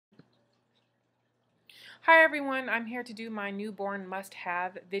Hi everyone, I'm here to do my newborn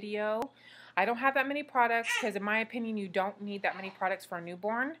must-have video. I don't have that many products because in my opinion you don't need that many products for a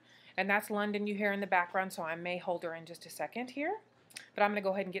newborn. And that's London you hear in the background, so I may hold her in just a second here. But I'm going to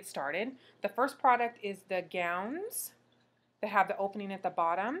go ahead and get started. The first product is the gowns that have the opening at the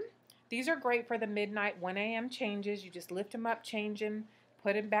bottom. These are great for the midnight 1 a.m. changes. You just lift them up, change them,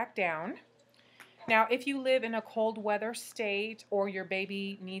 put them back down. Now, if you live in a cold weather state or your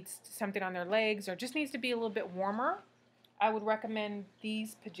baby needs something on their legs or just needs to be a little bit warmer, I would recommend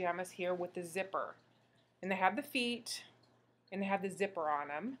these pajamas here with the zipper. And they have the feet and they have the zipper on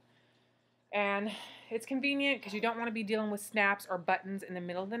them. And it's convenient because you don't want to be dealing with snaps or buttons in the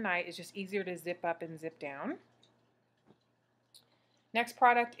middle of the night. It's just easier to zip up and zip down. Next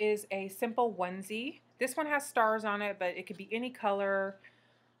product is a simple onesie. This one has stars on it, but it could be any color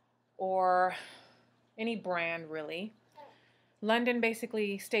or any brand really. London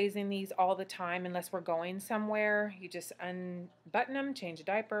basically stays in these all the time unless we're going somewhere. You just unbutton them, change a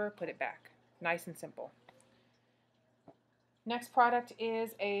diaper, put it back. Nice and simple. Next product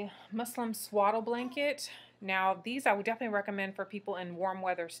is a Muslim swaddle blanket. Now these I would definitely recommend for people in warm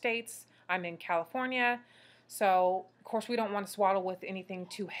weather states. I'm in California, so of course we don't want to swaddle with anything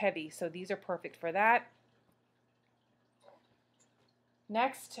too heavy, so these are perfect for that.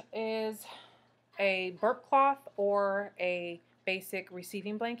 Next is a burp cloth or a basic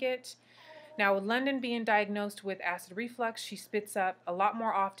receiving blanket. Now with London being diagnosed with acid reflux, she spits up a lot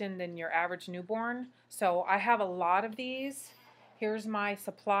more often than your average newborn. So I have a lot of these. Here's my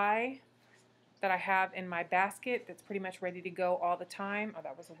supply that I have in my basket that's pretty much ready to go all the time. Oh,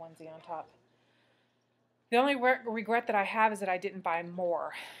 that was a onesie on top. The only regret that I have is that I didn't buy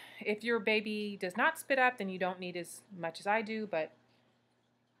more. If your baby does not spit up, then you don't need as much as I do, but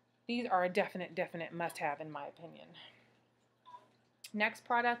these are a definite must-have in my opinion. Next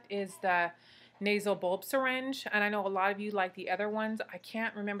product is the nasal bulb syringe, and I know a lot of you like the other ones. I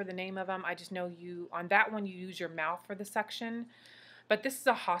can't remember the name of them. I just know on that one you use your mouth for the suction, but this is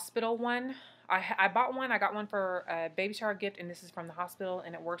a hospital one. I bought one. I got one for a baby shower gift, and this is from the hospital,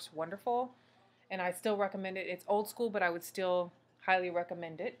 and it works wonderful, and I still recommend it. It's old school, but I would still highly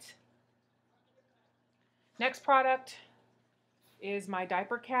recommend it. Next product is my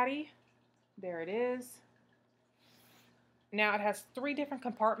diaper caddy. There it is. Now it has 3 different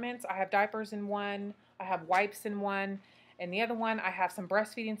compartments. I have diapers in one, I have wipes in one, and the other one I have some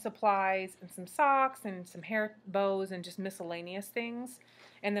breastfeeding supplies and some socks and some hair bows and just miscellaneous things.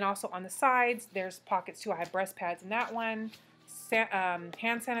 And then also on the sides there's pockets too. I have breast pads in that one,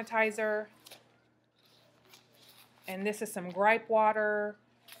 hand sanitizer, and this is some gripe water.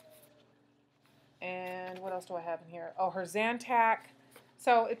 And what else do I have in here? Oh, her Zantac.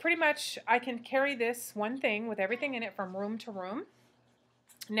 So it pretty much, I can carry this one thing with everything in it from room to room.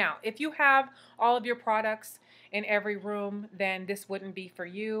 Now, if you have all of your products in every room, then this wouldn't be for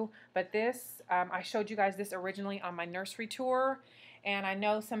you. But this, I showed you guys this originally on my nursery tour. And I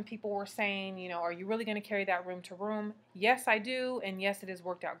know some people were saying, you know, are you really going to carry that room to room? Yes, I do. And yes, it has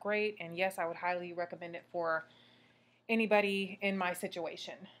worked out great. And yes, I would highly recommend it for anybody in my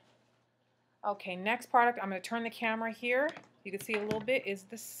situation. Okay, next product, I'm going to turn the camera here. You can see a little bit is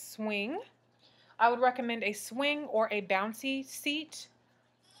the swing. I would recommend a swing or a bouncy seat.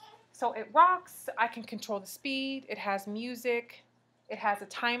 So it rocks. I can control the speed. It has music. It has a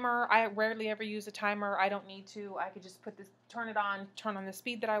timer. I rarely ever use a timer. I don't need to. I could just turn it on, turn on the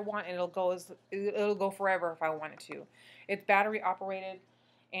speed that I want, and it'll go forever if I wanted to. It's battery operated,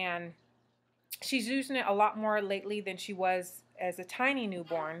 and she's using it a lot more lately than she was as a tiny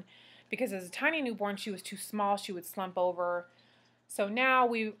newborn. Because as a tiny newborn, she was too small, she would slump over. So now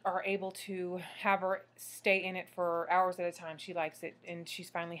we are able to have her stay in it for hours at a time. She likes it, and she's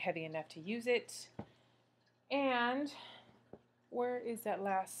finally heavy enough to use it. And where is that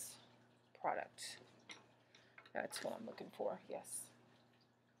last product? That's what I'm looking for, yes.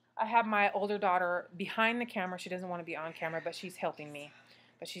 I have my older daughter behind the camera. She doesn't want to be on camera, but she's helping me.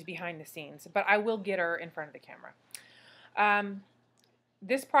 But she's behind the scenes. But I will get her in front of the camera.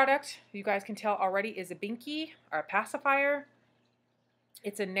 This product, you guys can tell already, is a binky or a pacifier.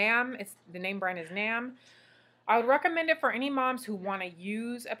 It's a NAM. The name brand is NAM. I would recommend it for any moms who want to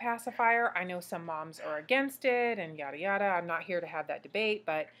use a pacifier. I know some moms are against it and yada yada. I'm not here to have that debate,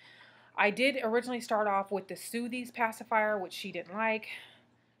 but I did originally start off with the Soothies pacifier, which she didn't like.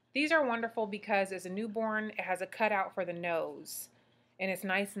 These are wonderful because as a newborn, it has a cutout for the nose, and it's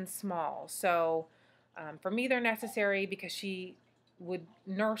nice and small. So for me, they're necessary because she would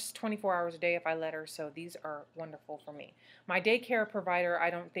nurse 24 hours a day if I let her, so these are wonderful for me. My daycare provider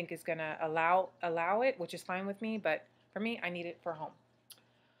I don't think is going to allow it, which is fine with me, but for me, I need it for home.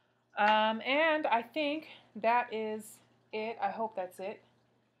 And I think that is it. I hope that's it.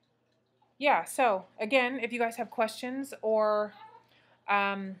 Yeah, so again, if you guys have questions or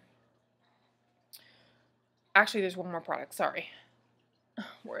actually there's one more product, sorry.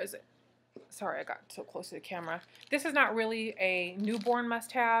 Where is it? Sorry, I got so close to the camera. This is not really a newborn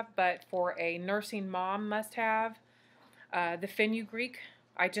must-have, but for a nursing mom must-have. The fenugreek.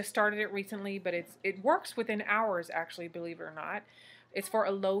 I just started it recently, but it works within hours, actually, believe it or not. It's for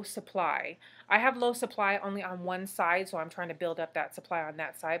a low supply. I have low supply only on one side, so I'm trying to build up that supply on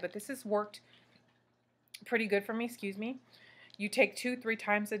that side, but this has worked pretty good for me, excuse me. You take 2-3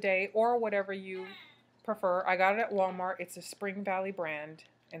 times a day or whatever you prefer. I got it at Walmart. It's a Spring Valley brand,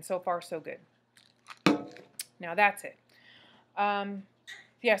 and so far so good. Now that's it.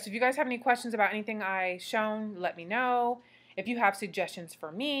 Yes, if you guys have any questions about anything I shown, let me know. If you have suggestions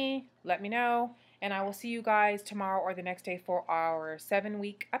for me, let me know. And I will see you guys tomorrow or the next day for our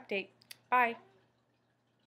 7-week update. Bye.